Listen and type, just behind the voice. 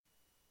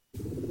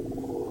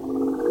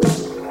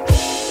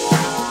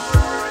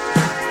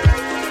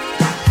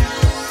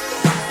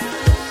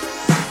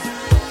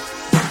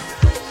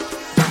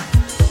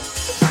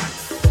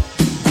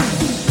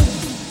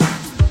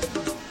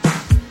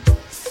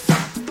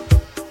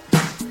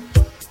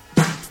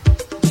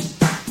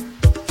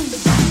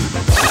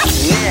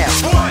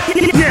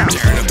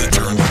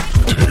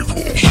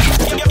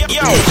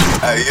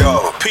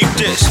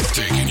this.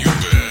 Taking you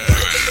back.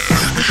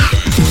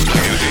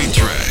 Like an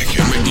 8-track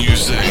and making you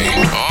say,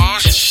 oh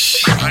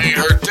shh, I ain't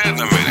heard that in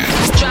a minute.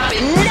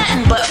 Dropping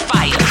nothing but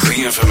fire. The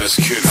infamous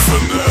Kid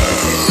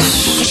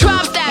Finesse.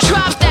 Drop that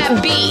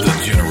beat. The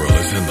General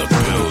is in the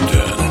building.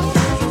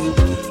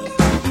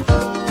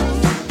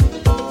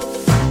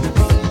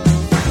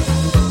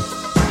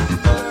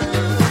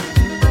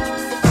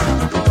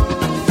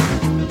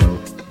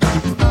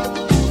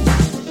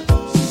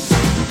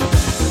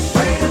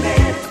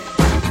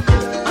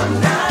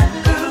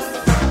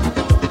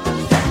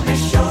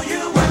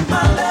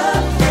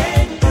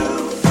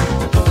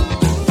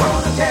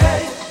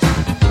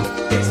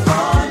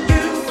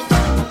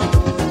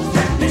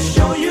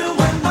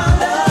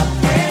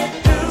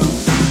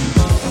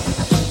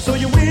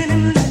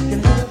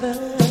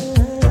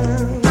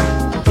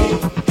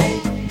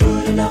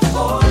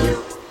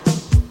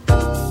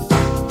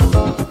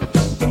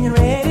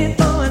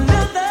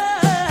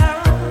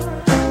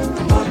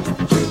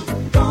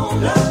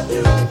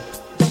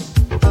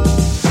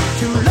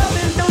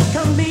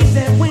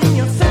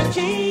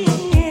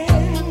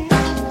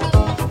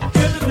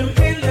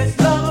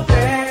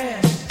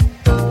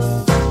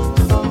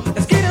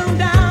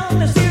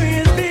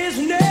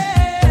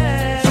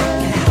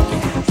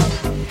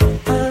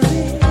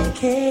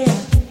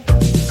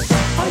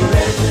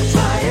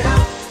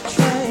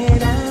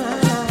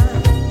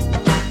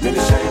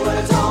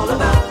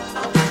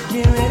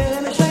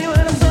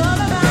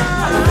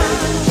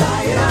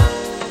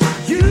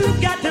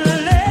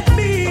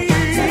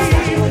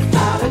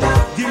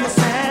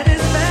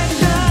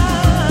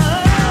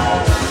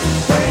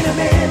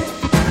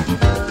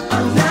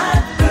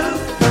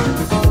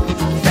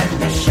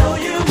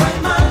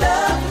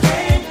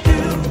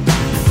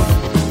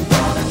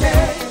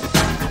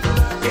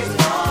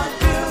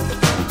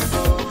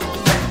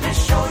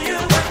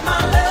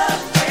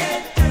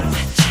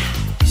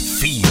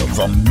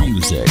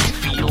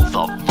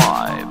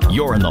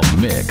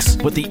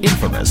 With the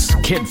infamous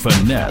Kid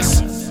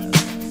Finesse.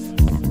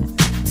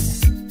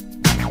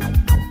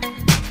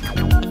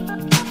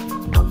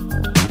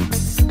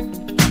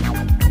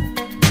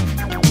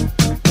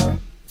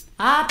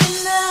 I've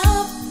been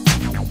up,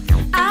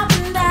 I've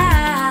been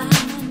down,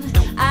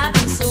 I've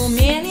been so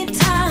many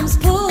times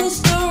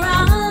pushed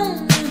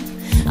around.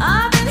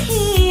 I've been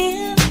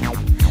here,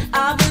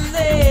 I've been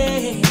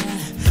there.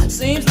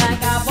 Seems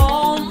like I've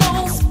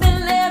almost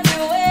been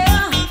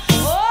everywhere.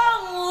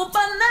 Oh,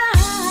 but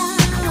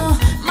now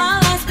my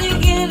life's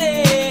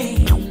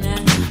beginning.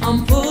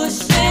 I'm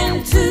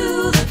pushing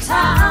to the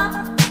top.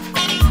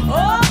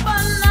 Oh,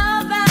 but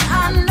now that I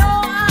know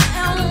I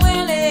am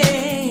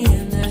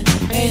winning,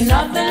 ain't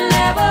nothing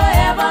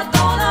ever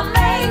gonna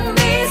make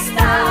me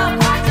stop.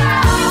 Watch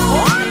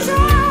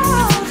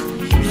out,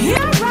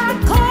 here I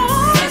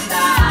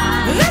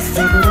come. This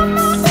time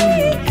I'll be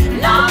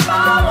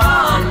number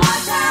one.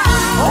 Watch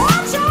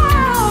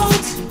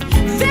out,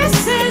 this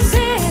is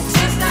it.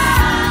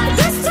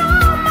 This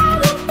time I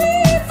will be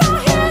the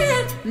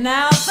hit.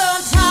 Now's the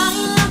time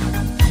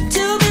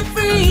to be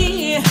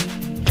free,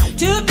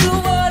 to do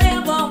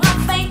whatever I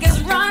think is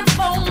right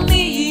for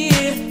me.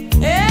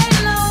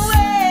 Ain't no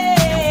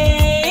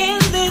way in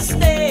this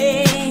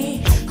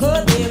day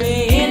could there be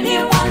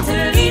anyone to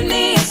lead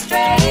me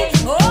astray.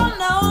 Oh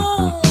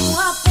no, I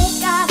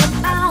forgot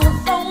about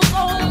those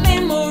old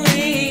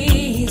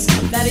memories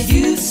that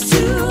used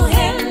to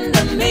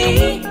hinder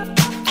me.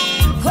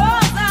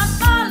 'Cause I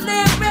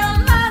finally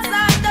realized I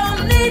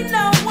don't need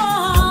no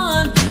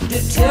one to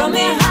tell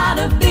me how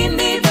to be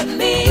me but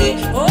me.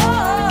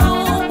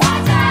 Oh,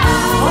 watch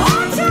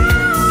out,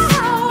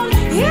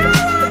 here I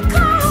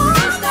come.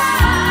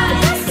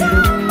 This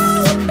time I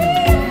will be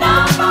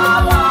number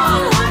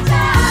one. Watch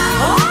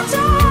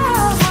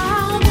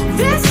out,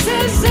 this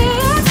is it.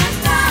 This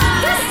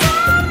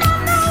time I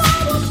know I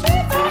will be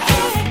the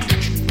hit.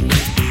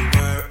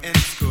 Were in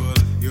school,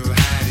 you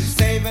had it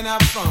saving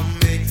up from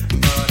me,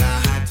 but I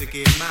had to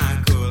keep my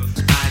cool.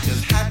 I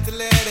just had to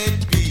let it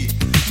be.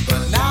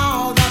 But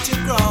now that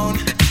you've grown,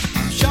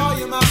 I'm sure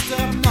you must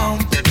have known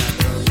that the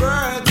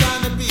birds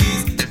and the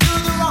bees do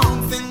the wrong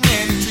thing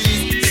in the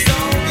trees. So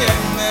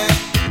give me,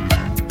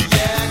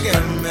 yeah,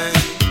 give me,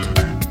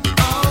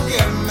 oh,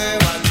 give me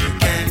what you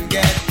can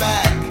get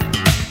back.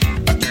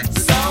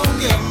 So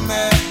give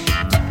me,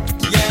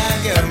 yeah,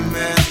 give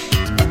me,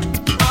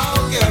 oh,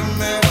 give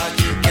me what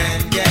you can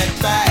get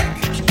back.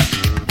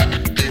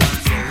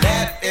 Once you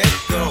let it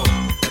go,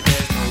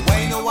 there's no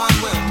way no one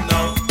will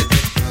know.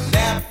 It will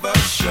never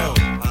show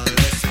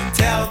unless you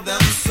tell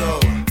them so.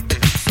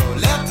 So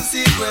let the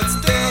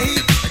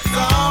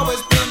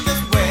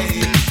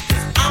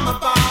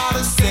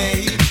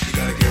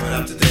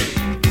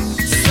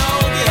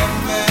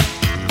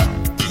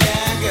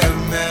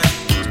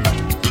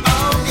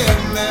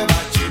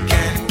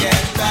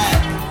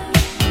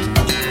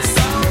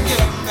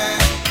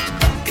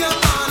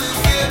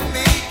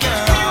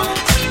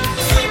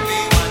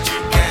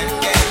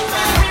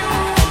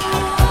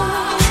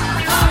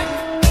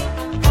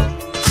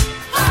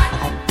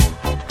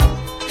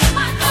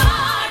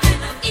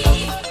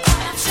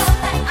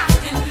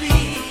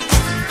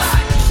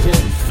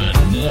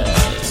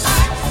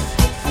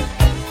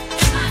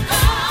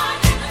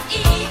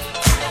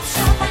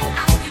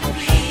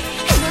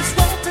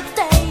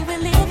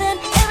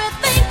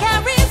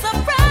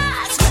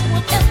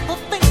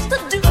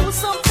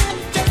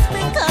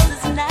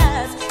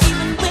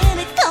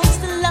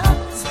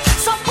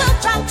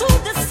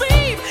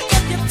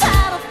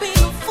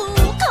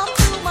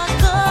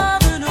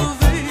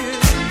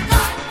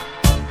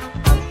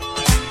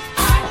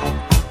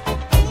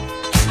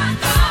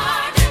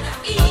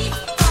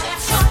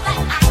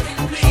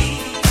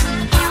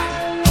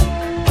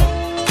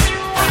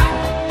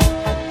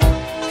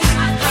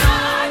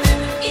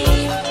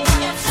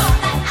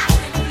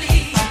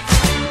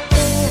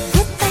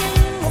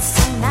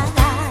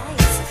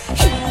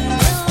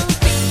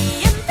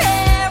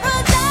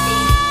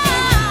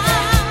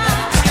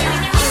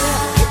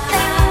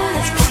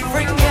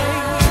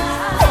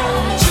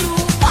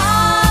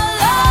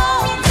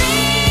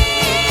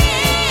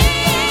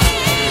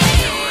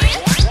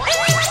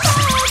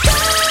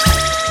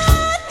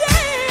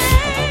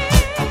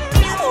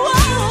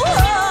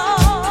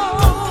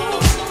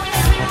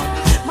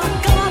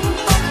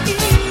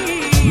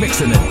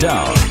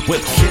down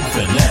with Kid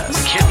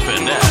Finesse. Kid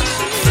Finesse.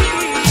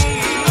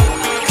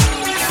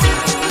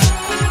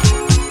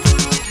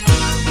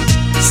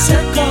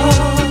 Circle,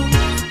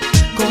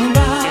 go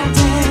round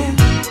in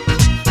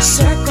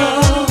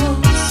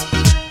circles.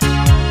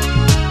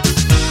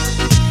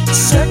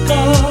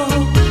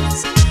 Circles,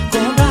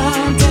 go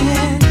round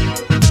in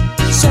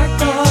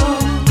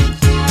circles.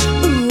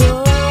 Ooh,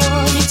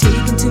 you're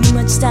taking too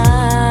much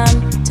time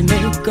to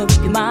make up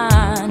your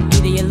mind.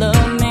 Either you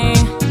love me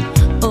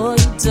or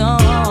you don't.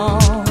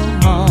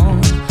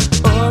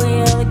 All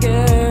the other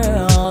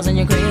girls in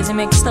your crazy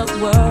mixed up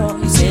world,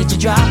 you said you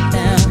dropped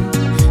them,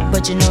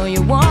 but you know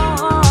you won't.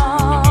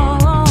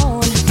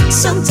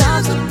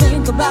 Sometimes I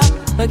think about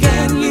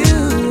forgetting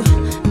you,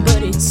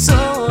 but it's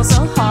so,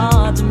 so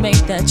hard to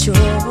make that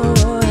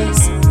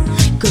choice.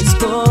 'Cause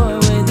boy,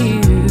 with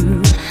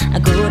you, I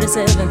go to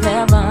seventh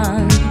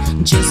heaven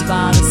just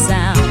by the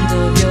sound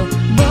of your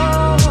voice.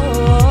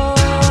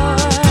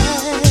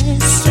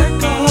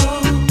 Circle,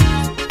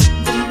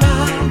 go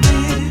round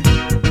and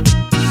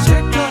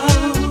circle,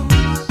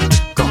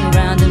 go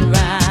round and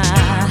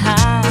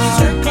round.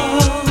 Circle,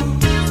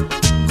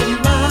 go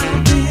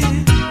round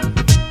and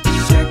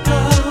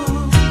circle.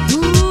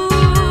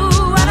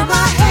 Ooh, out of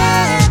my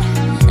head,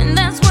 and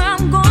that's where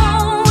I'm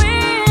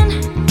going.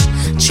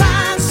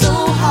 Trying so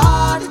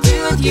hard to be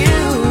with you.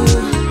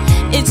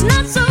 It's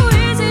not so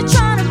easy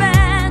trying to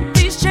bend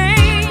these chains.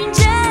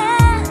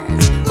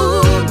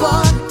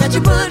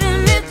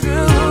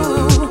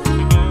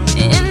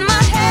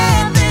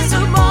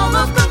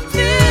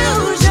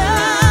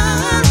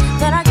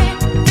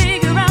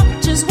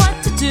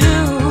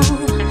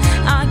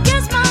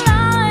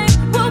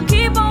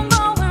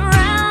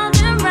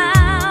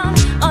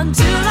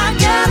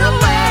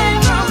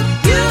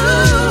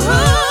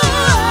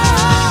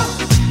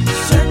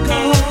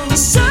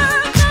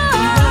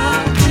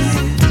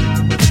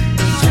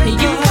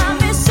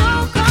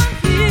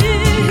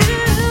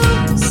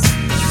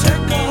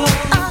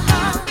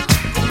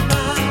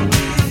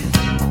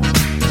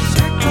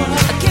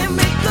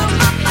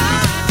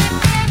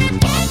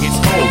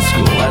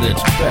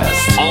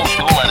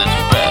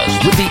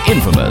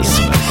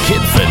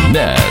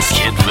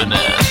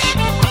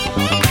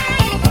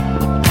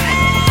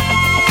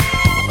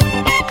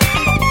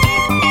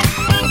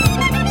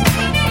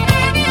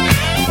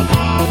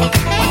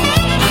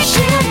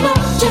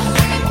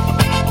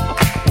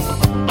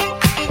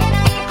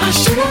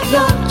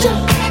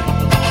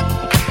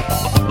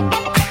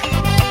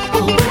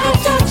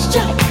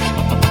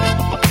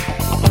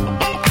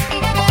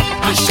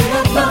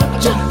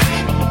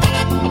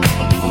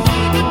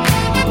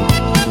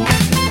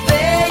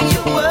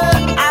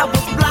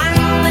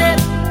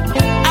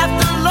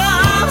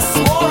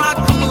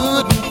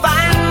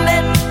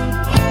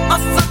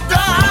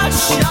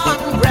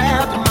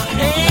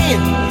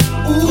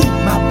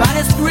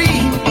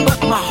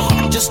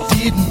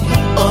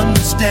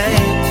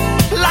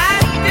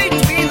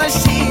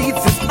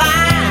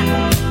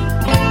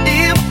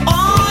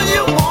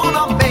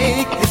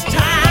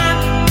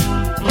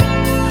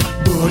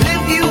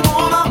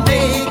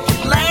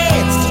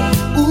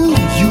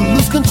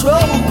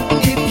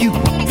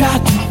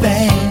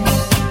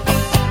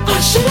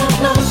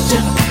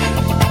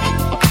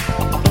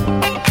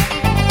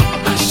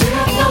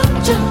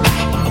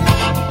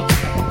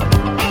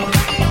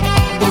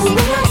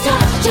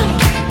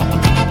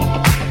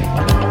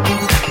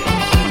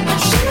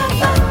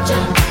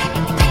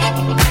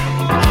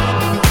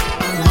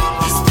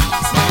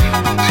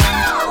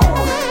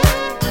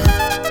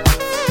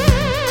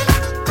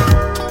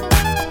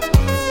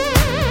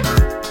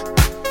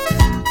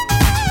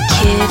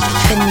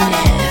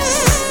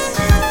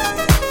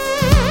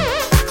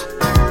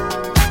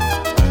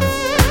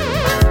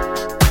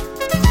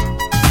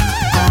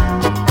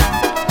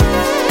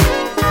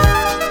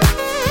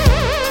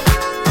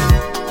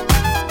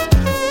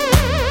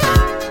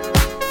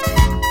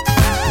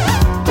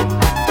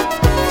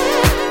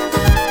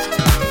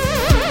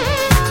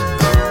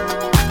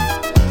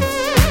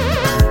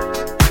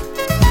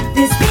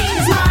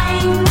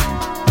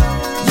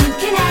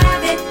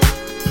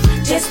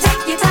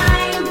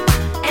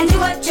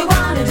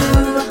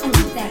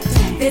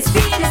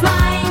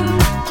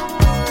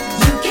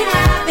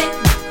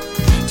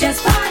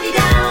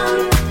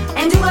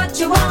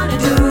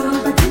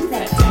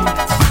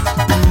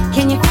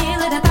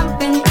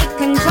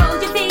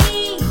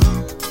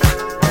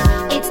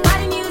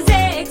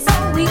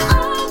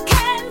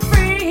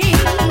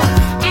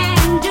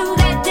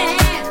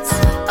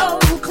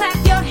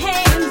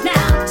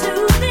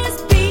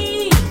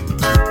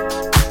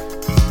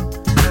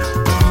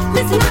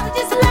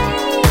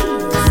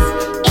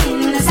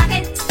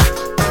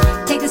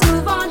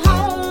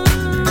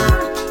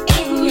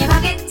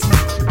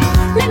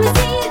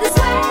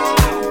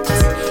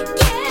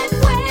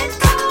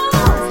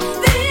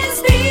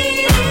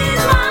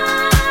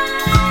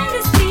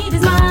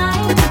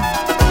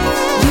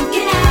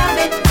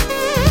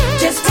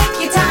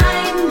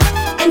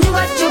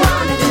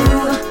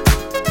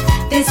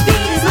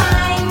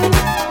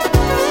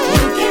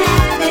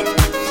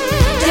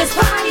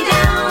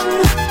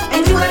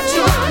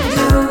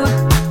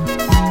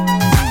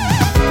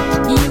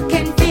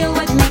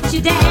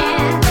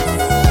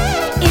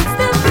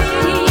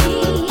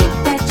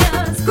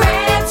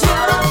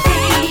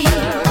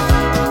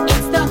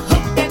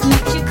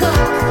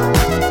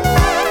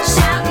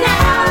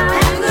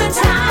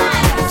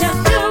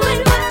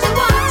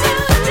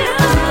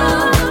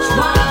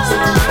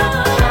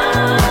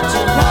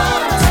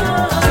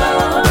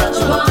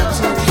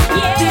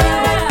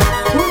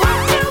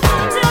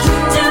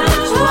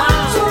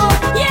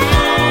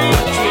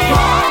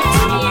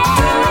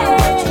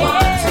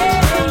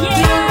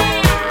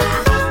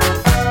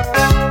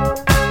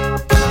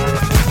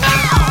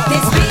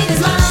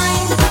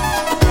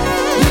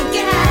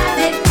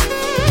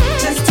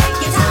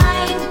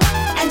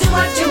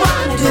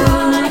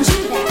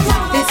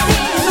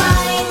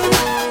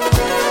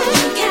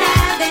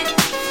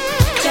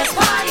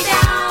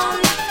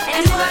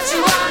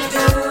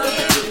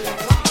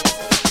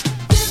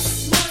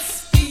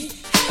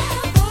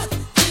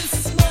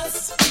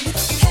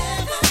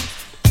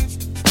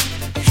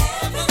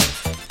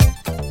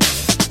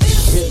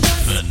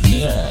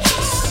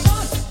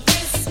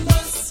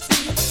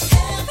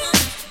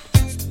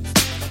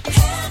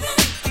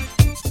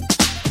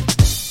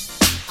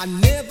 I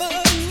never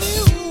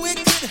knew it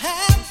could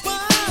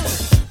happen,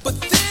 but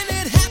then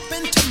it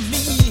happened to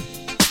me.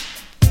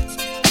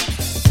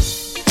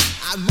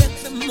 I met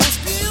the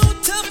most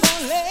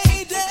beautiful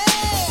lady,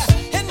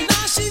 and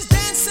now she's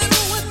dancing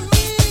with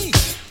me.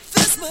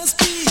 This must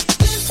be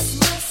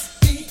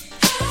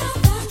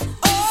heaven.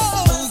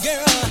 Oh,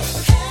 girl,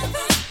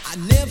 I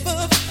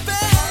never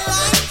felt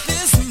like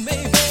this,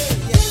 maybe.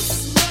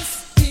 This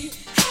must be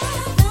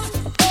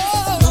heaven.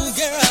 Oh,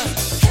 girl,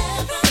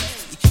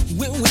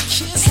 when we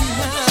kiss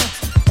now,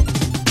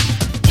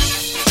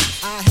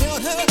 I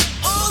held her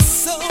oh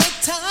so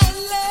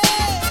tightly,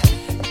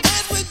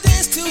 and we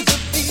danced to the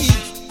beat.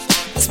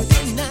 Yes, we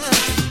did now,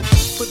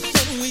 but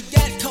then we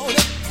got caught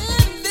up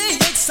in the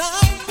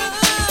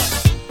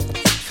excitement,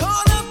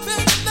 caught up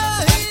in the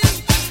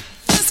heat.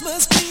 This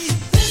must be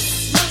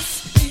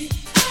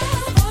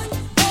heaven.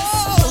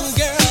 Oh,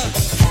 girl,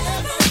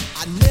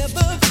 I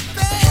never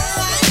felt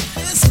like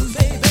this,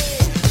 baby.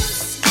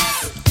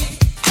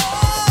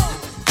 Oh,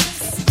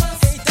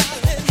 hey,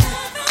 darling,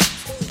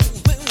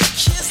 when we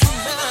kiss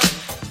now,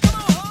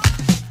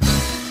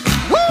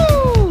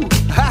 Woo!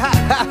 Ha ha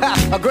ha ha!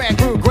 A grand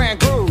groove, grand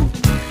groove.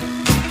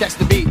 Catch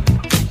the beat.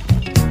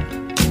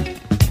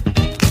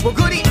 Well,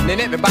 good evening,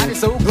 everybody.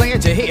 So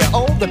glad you're here.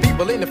 All the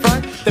people in the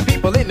front, the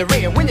people in the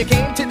rear. When you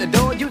came to the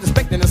door, you was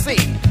expecting to see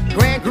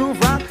Grand Groove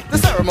Rock, the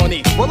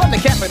ceremony. Well, I'm the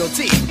capital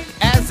T,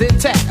 as in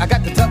tack. I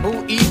got the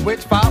double E,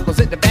 which follows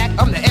at the back.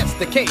 I'm the S,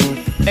 the K,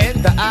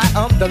 and the I.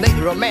 I'm the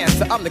lady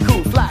romancer. I'm the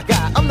cool fly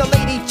guy. I'm the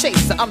lady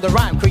chaser. I'm the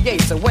rhyme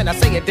creator. When I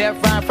say a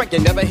deaf rhyme, Frank, you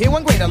never hear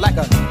one greater. Like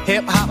a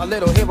hip hop, a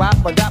little hip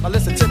hop, a dop.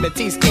 Listen to me,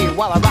 T-Ski,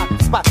 while I rock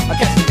the spot. I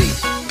catch the beat.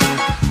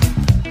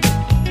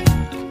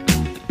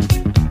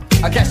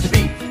 I catch the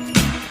beat.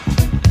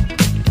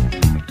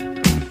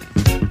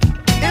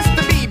 It's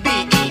the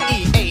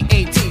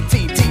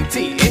B-B-E-E-A-A-T-T-T-T.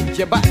 It's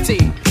your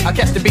body. I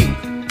catch the beat.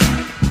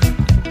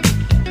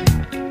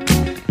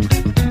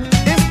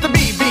 It's the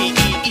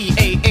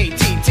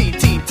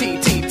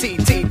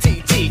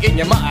B-B-E-E-A-A-T-T-T-T-T-T-T in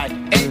your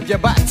mind and your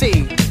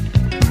body.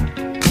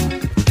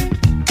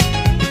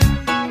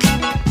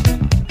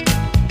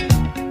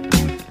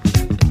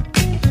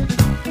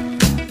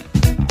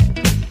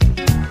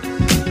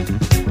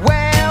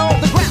 Well,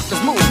 the ground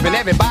is moving,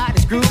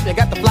 everybody's grooving. You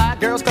got the fly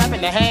girls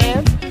clapping their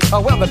hands. Oh,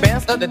 well, the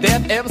best of the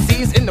deaf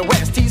MCs in the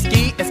West.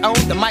 T-Ski is on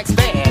the mic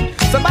stand.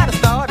 Somebody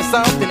started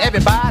something,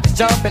 everybody's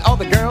jumping. All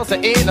the girls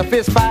are in a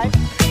fist fight.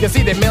 You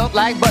see they melt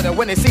like butter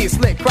when they see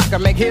Slick Crocker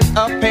make his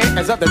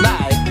appearance of the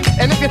night.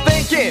 And if you're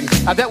thinking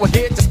that will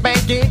get you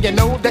spanking, you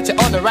know that you're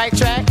on the right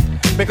track.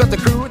 Because the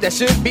crew that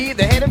should be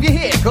the head of your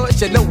head,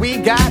 cause you know we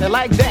got it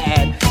like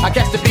that. I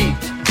catch the beat.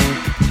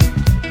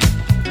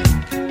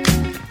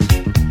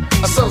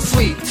 So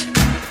sweet.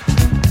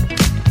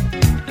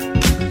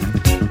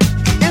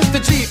 It's the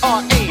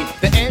G-R-A,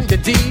 the N, the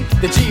D,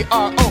 the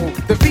G-R-O,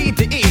 the V,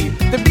 the E,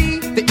 the B,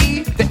 the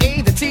E, the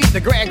A, the T, the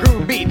grand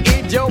groove beat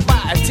in your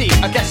body.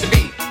 I catch the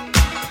beat.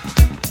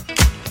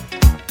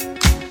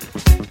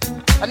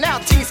 And now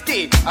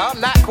T-Ski, I'm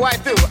not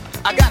quite through.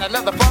 I got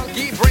another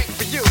funky break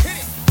for you. Hit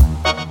it.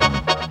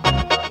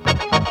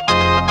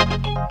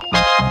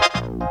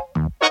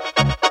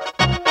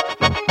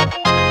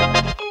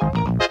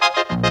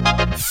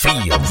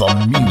 Feel the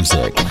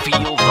music.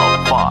 Feel the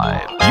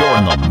vibe. You're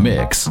in the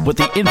mix with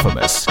the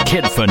infamous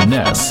Kid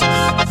Finesse.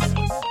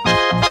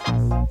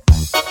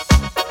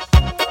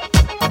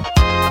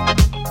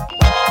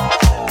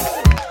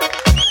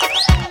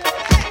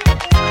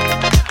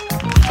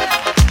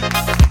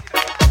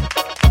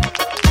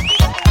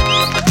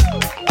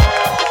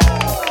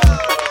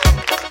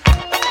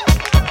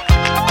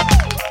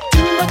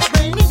 too much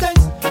rainy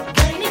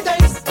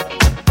days,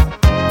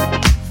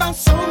 found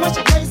so much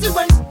lazy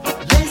ways.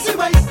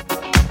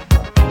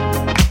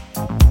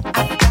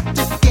 I've got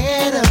to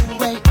get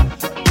away,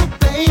 but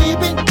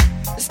baby,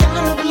 this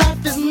kind of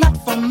life is not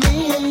for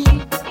me.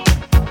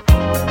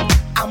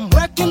 I'm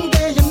working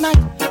day and night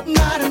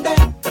and day,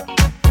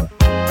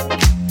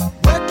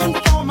 working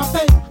for my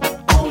pay,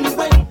 only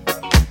way.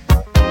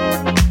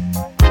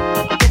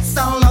 It's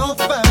all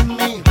over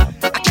me,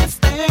 I can't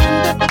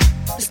stand it.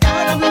 This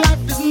kind of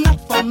life is not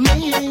for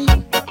me.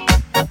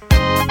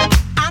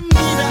 I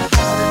need a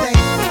holiday,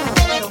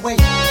 get away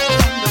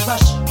from the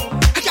rush.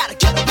 I gotta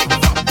get away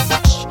from the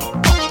rush.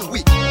 Off the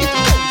week, if the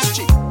road is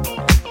cheap,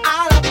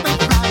 I'll up and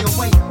fly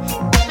away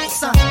where the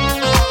sun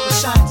always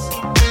shines.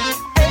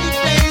 8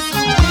 days a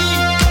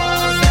week,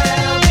 'cause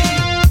there'll be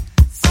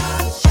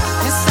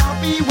sunshine. Yes, I'll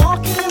be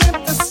walking in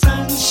the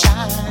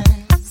sunshine.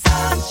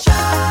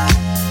 Sunshine,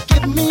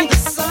 give me the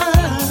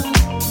sun.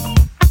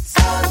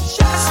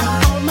 Sunshine, so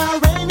all my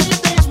rainy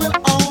days will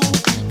all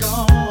be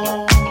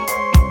gone.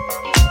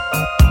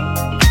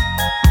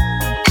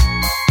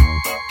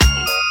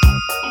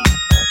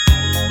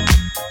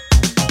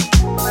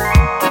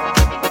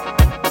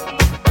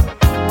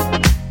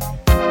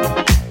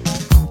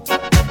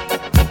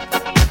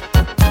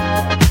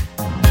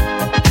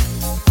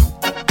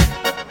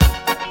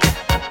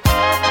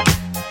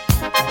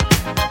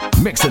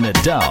 Mixing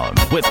it down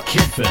with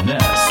Kid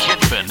Finesse. Kid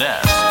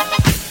Finesse.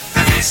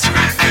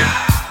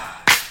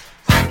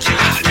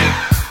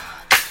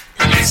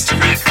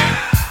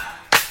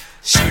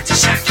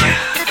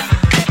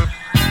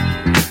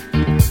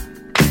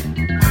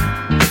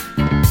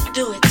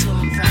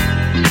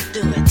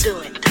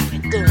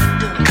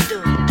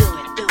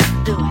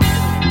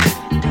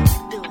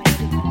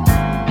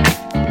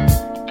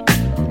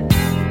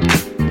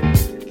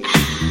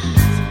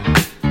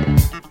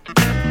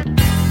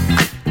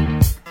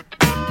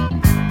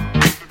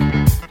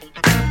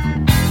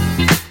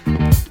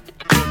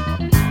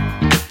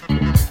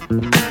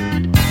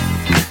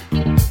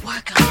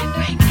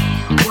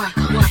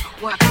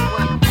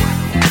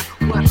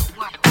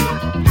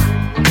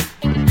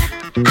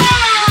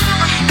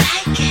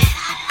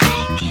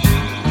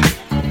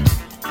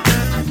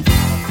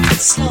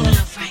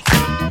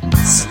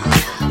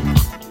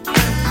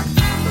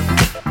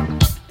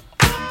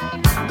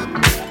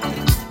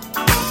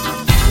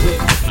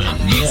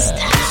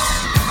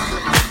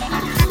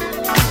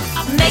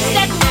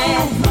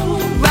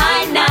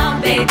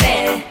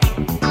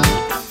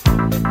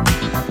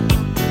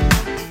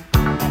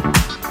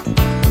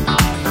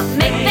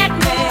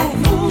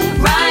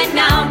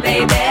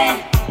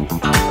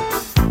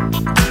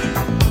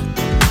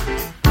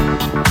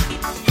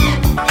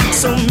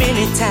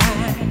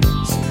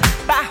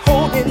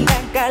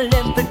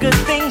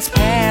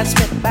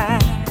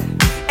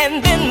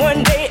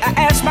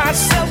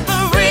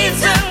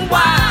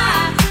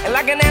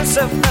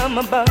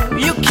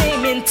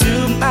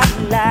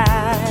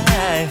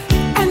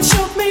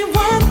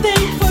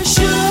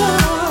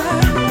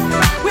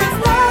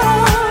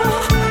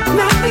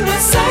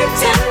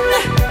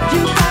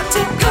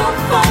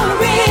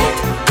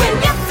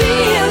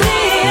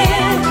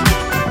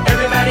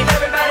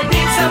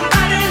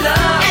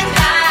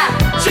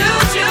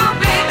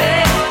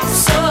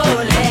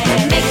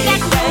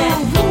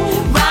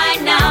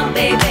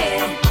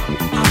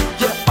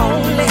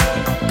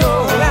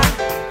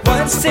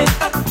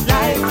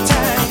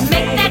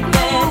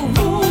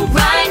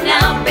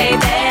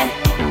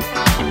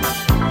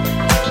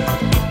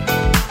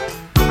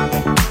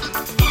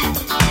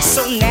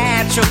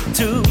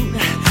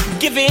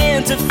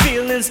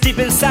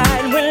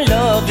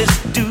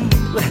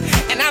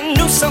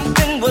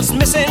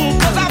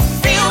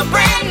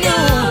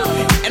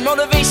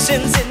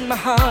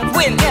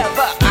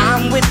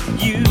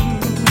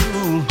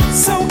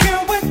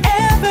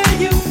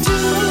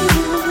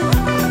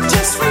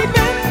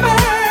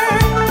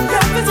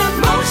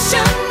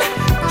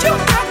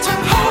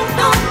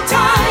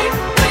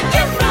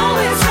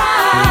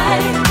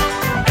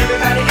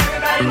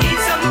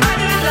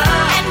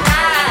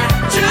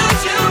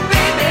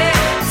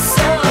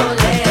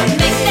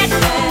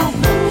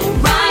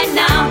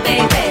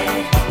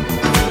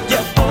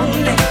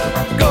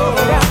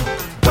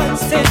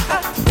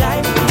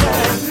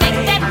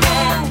 Make that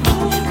move.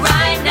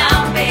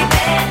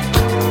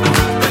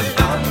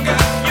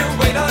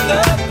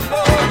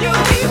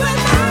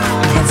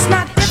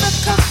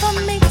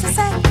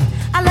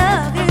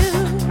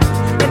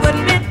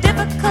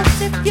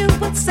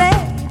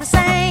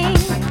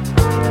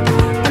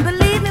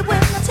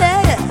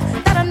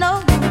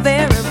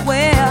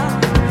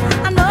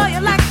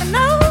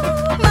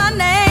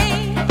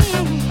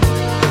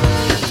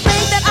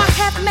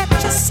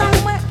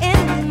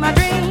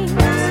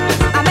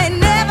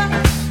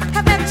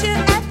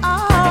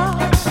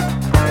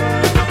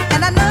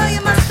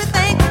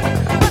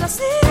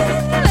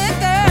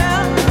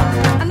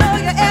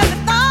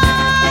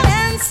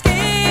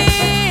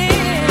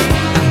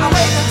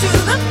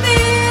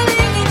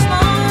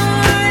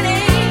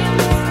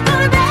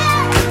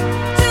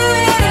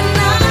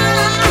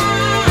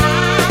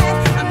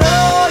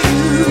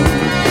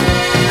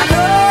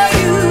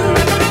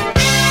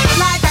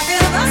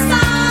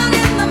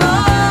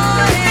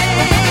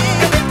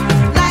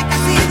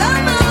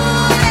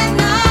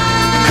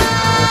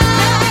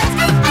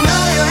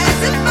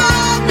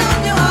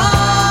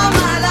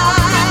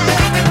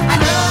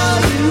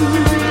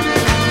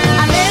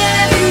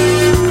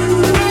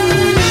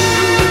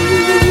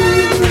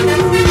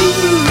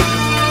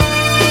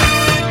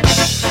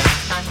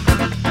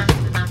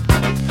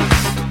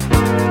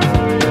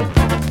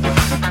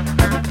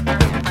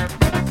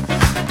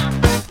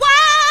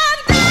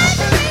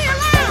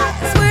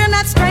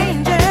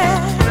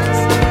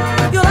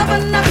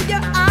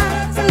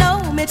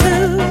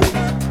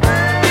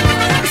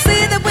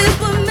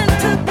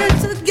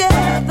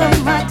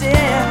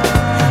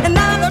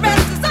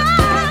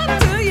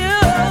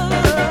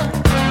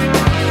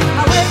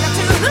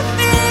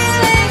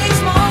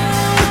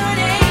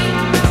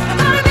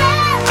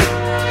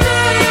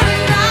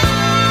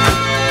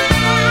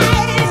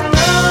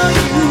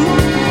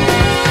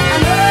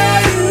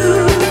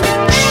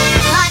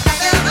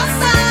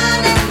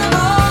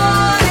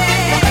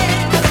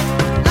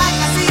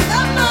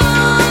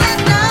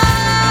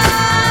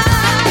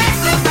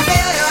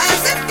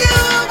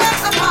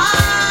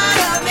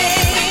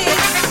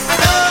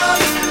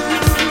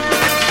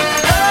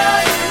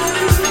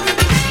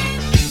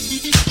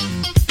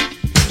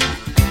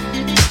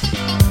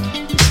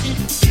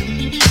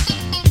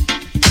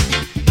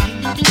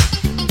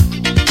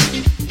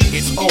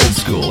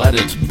 school at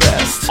its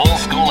best. Old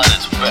school at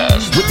its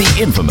best. With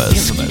the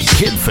infamous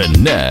Kid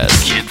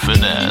Finesse. Kid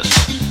Finesse.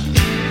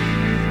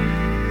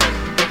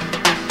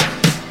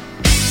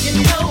 You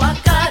know I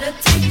gotta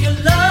take your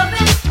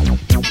loving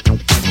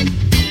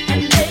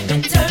and make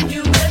it turn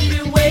you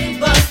every way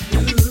but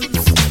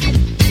loose.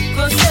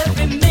 'Cause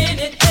every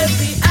minute,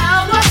 every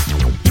hour,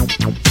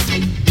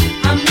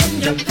 I'm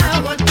in your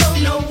power, don't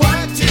know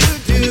what to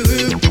do.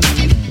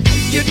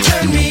 You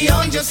turn me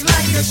on just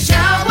like a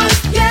shower,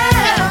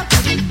 yeah.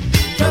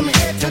 From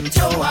head to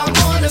toe, I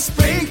wanna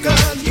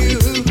sprinkle you.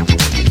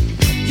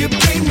 You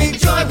bring me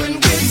joy when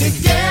we're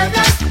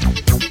together,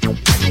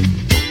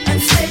 and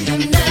say you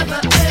never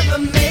ever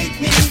make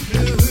me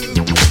blue.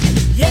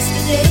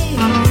 Yesterday,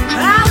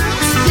 I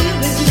was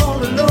feeling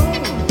all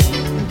alone,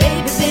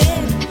 baby.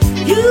 Then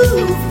you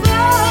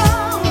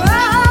found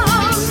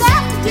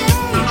that day.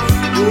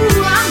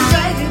 Ooh, I'm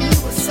writing you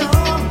a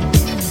song.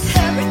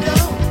 Harry,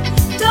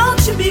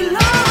 don't you be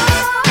lost.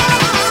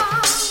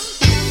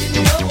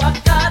 You know I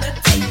gotta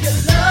take your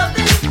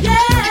loving,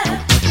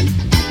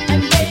 yeah,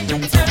 and baby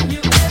turn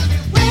you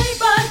every way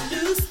but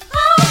loose.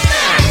 Oh,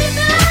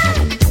 baby.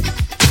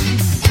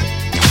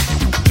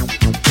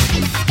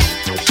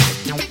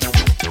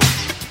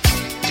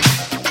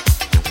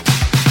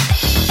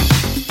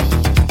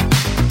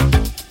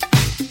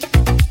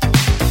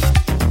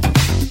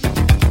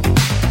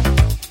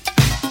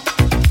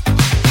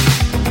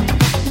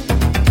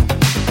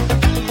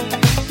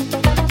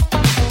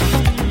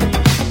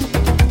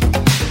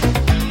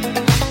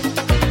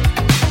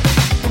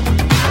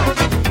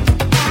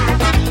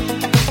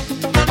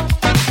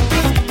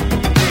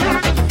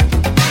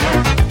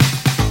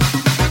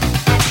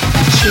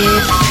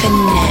 Kid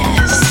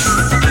Finesse.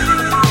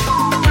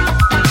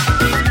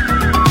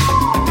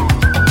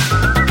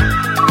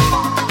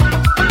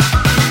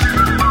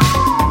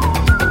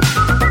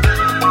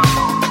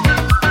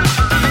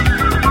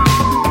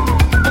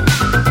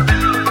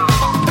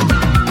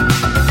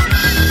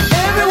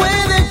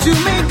 Everywhere that you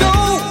may go,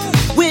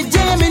 we're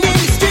jamming in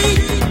the street.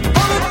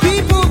 All the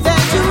people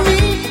that you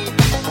meet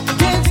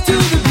dance to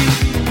the beat.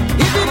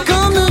 If you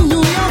come to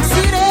New York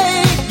City,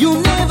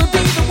 you'll never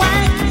be the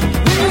white.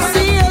 When you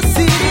see us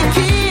city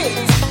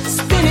kids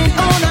spinning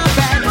on our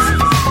backs.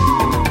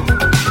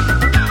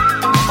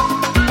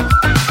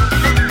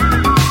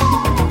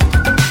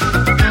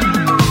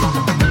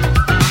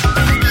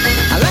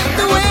 I like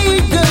the way he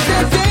does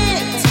that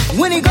dance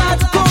when he got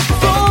to go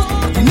for.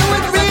 You know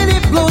it really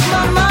blows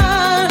my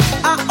mind.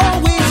 I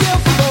always yell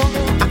for more.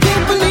 I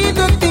can't believe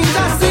the things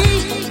I see,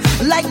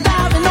 like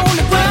diving on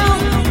the ground,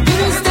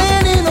 even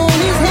standing on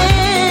his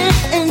head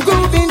and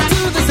grooving to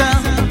the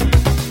sound.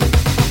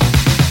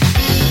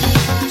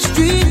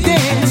 Street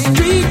dance,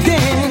 street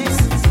dance,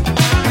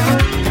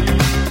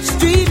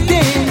 street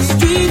dance,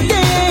 street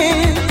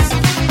dance,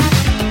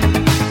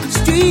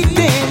 street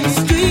dance,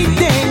 street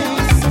dance.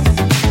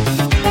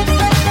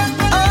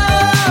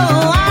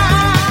 Oh,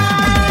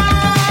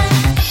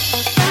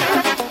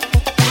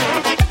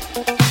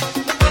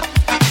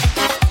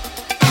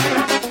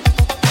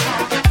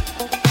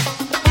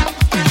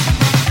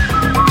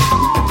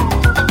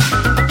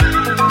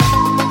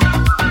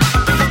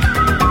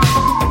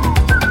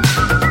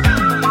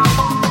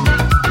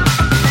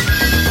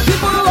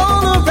 people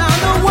all around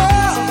the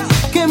world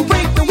can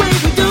break the way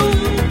we do.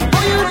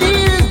 All you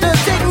need is the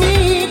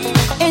technique,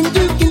 and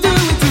you can do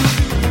it too.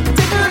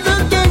 Take a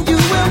look and you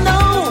will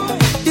know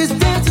this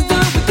dance is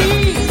done with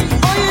ease.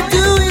 All you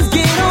do is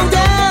get on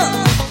down,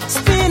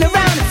 spin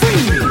around and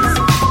freeze.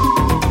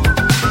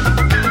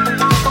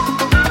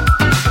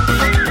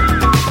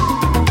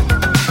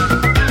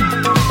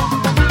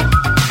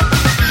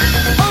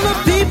 All the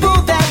people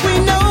that we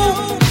know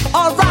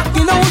are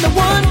rocking on the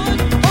one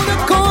on the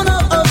corner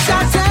of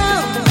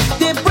Chi-Town.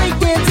 They're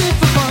breakdancing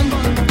for fun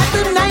at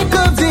the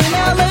nightclubs in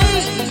LA.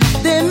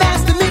 Their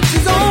master mix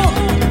is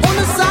on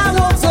the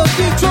sidewalks of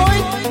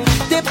Detroit.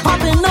 They're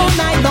popping all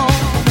night long.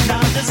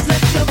 Now just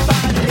let your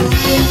body move.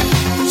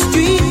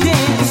 Street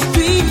dance,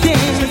 street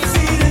dance,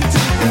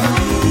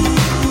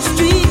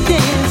 street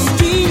dance,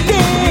 street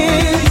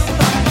dance,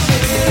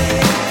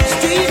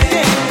 street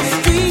dance,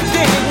 street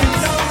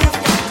dance.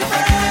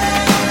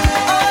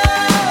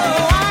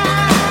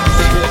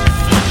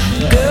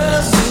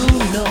 Girls, you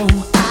know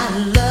I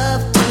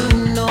love to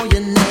know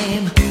your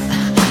name,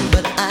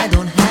 but I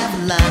don't have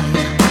a line.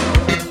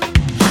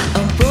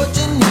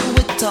 Approaching you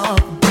with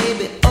talk,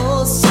 baby,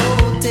 oh so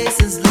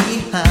tastefully.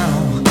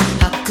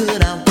 How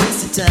could I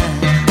waste your time?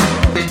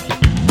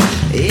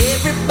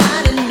 Everybody